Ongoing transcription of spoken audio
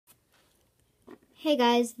Hey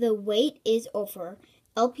guys, the wait is over.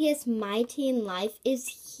 LPS My Teen Life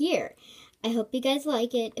is here. I hope you guys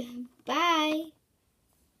like it. Bye.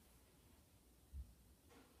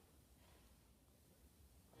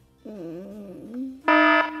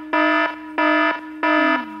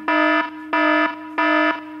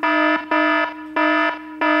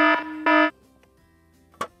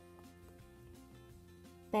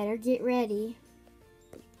 Better get ready.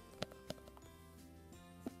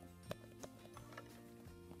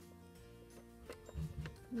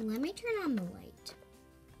 Let me turn on the light.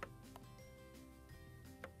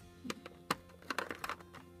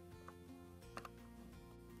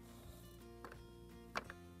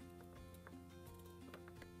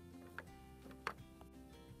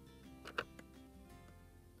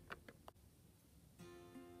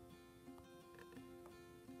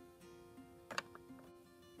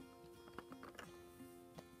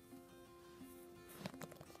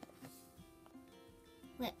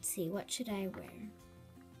 Let's see, what should I wear?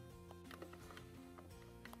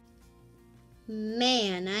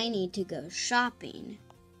 Man, I need to go shopping.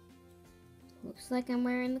 Looks like I'm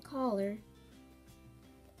wearing the collar.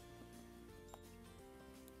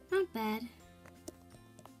 Not bad.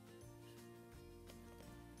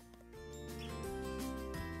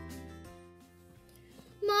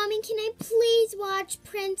 Mommy, can I please watch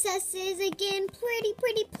Princesses again? Pretty,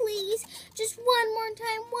 please. Just one more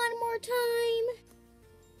time.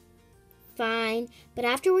 Fine, but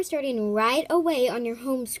after we're starting right away on your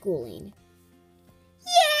homeschooling.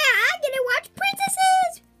 Yeah, I'm gonna watch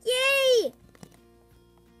Princesses! Yay!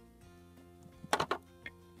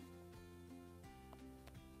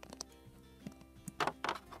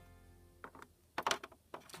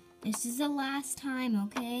 This is the last time,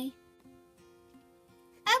 okay?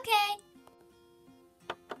 Okay.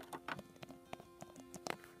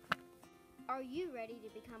 Are you ready to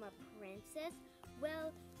become a princess?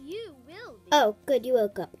 Well, you will be. Oh, good, you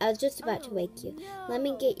woke up. I was just about to wake you. No. Let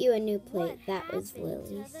me get you a new plate. What That was happened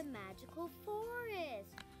Lily's. to the magical forest?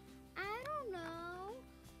 I don't know.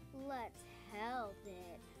 Let's help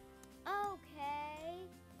it. Okay.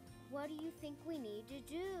 What do you think we need to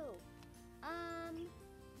do?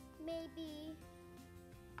 Maybe,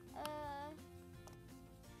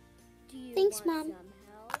 do you Thanks, want Mom. some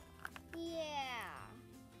help? Yeah.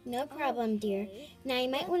 No problem, dear. Okay. Now, you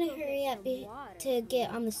might Let's want go to get hurry up some water to from get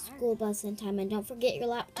the on the garden. school bus in time, and don't forget your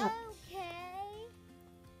laptop. Okay.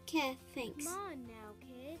 Okay, thanks. Come on now,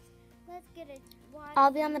 kids. Let's get a water.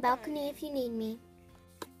 I'll be on from the garden. balcony if you need me.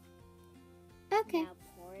 Okay. Now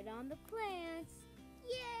pour it on the plants.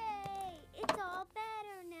 Yay! It's all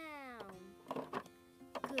better now.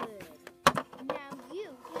 Good. Now you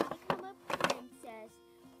can become a princess.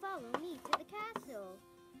 Follow me to the castle.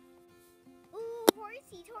 Ooh,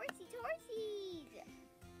 horsies.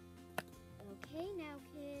 Okay, now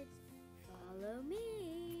kids, follow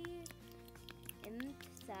me.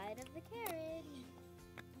 Inside of the carriage.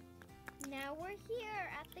 Now we're here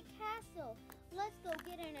at the castle. Let's go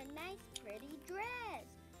get in a nice, pretty dress.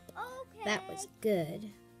 Okay. That was good.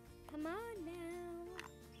 Come on now.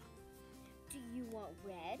 Do you want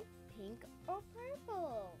red, pink, or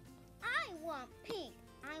purple? I want pink.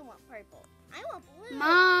 I want purple. I want blue.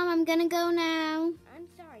 Mom, I'm gonna go now. I'm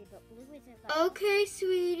sorry, but blue isn't the Okay,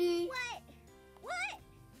 sweetie. What?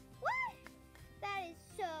 That is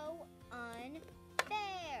so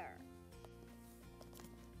unfair.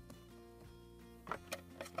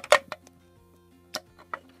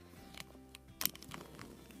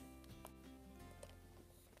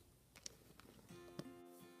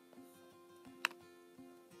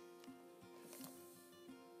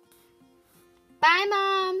 Bye,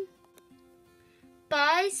 Mom.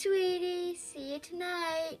 Bye, sweetie. See you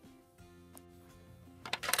tonight.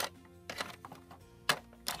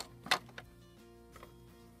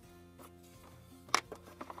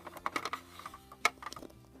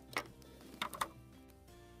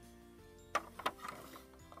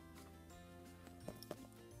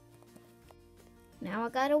 Now I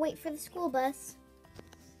gotta wait for the school bus.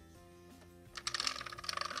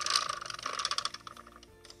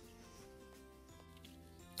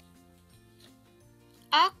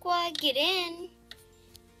 Aqua, get in.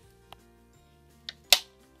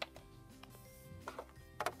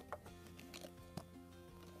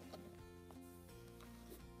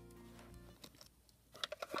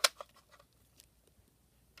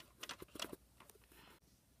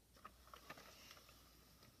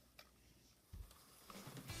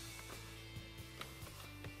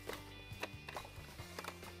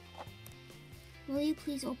 Will you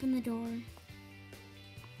please open the door?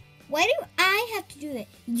 Why do I have to do that?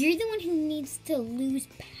 You're the one who needs to lose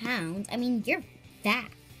pounds. I mean, you're fat.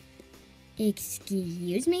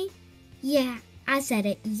 Excuse me? Yeah, I said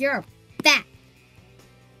it. You're fat.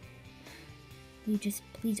 Will you just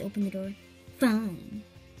please open the door? Fine.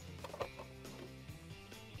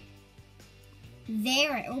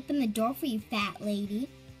 There, I opened the door for you, fat lady.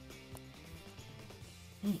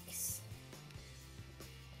 Thanks.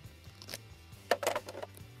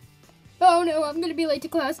 Oh no, I'm gonna be late to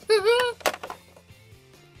class. Thank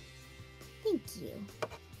you.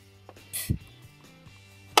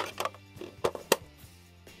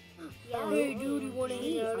 Hey, dude, you want to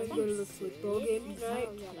hang out and go to the football game tonight?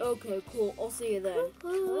 Okay, cool. I'll see you then.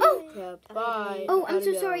 Oh, Okay, bye. oh, I'm Gotta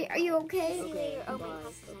so go. sorry. Are you okay? Okay,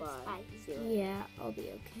 bye. See you later. Yeah, I'll be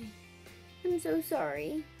okay. I'm so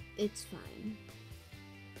sorry. It's fine.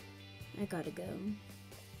 I gotta go.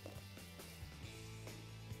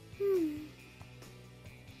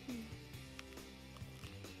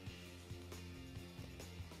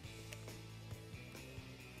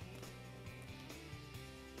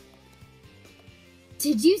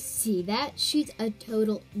 Did you see that? She's a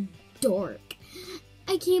total dork.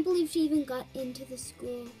 I can't believe she even got into the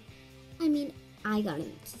school. I mean, I got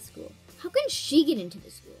into school. How can she get into the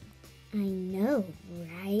school? I know,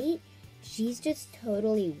 right? She's just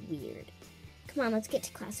totally weird. Come on, let's get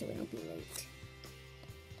to class so we don't be late.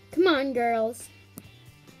 Come on, girls.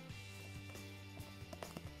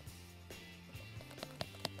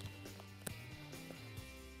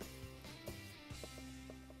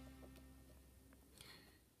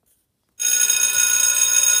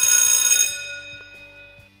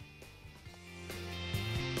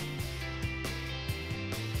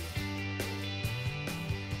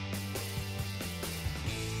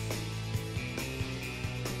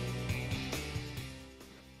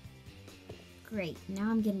 Great, now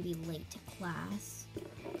I'm gonna be late to class.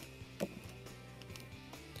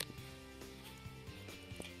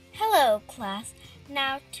 Hello, class.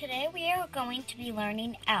 Now, today we are going to be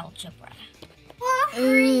learning algebra.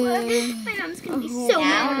 My mom's gonna be so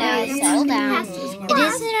Now, mad. settle down. Class is It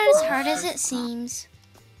class. isn't as hard as it seems.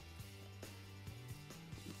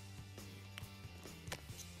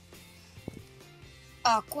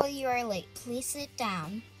 Aqua, you are late. Please sit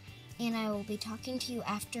down, and I will be talking to you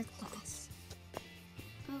after class.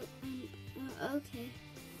 Okay.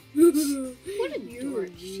 What a dork.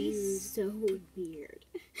 She's so weird.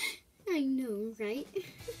 I know, right?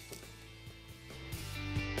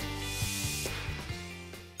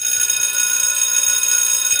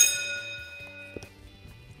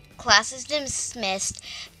 Class is dismissed.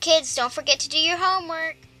 Kids, don't forget to do your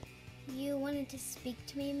homework. You wanted to speak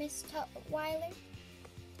to me, Miss Tutwiler?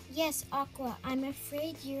 Yes, Aqua. I'm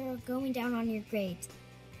afraid you're going down on your grades.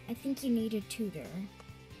 I think you need a tutor.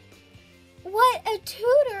 What? A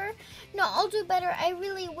tutor? No, I'll do better. I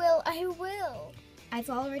really will. I will. I've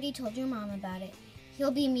already told your mom about it.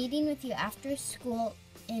 He'll be meeting with you after school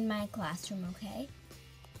in my classroom, okay?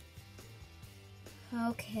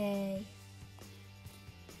 Okay.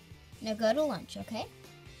 Now go to lunch, okay?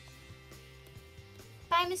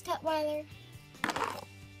 Bye, Miss Tutwiler.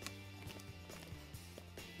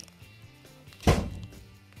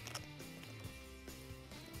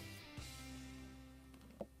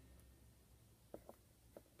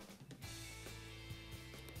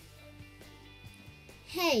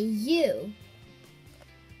 Hey, you.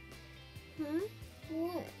 Huh?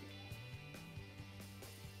 What?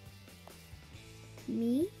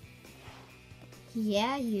 Me?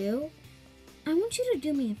 Yeah, you. I want you to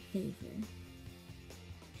do me a favor.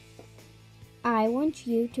 I want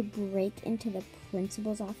you to break into the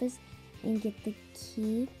principal's office and get the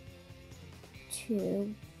key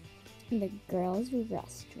to the girls'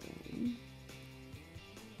 restroom.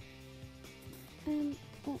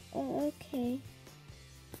 Okay.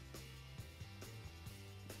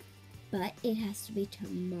 But it has to be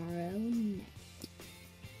tomorrow night.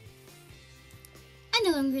 I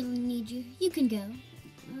no longer need you. You can go.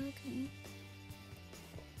 Okay.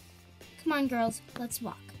 Come on, girls. Let's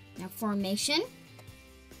walk. Now, formation.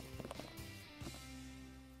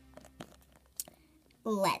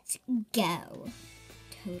 Let's go.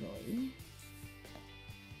 Totally.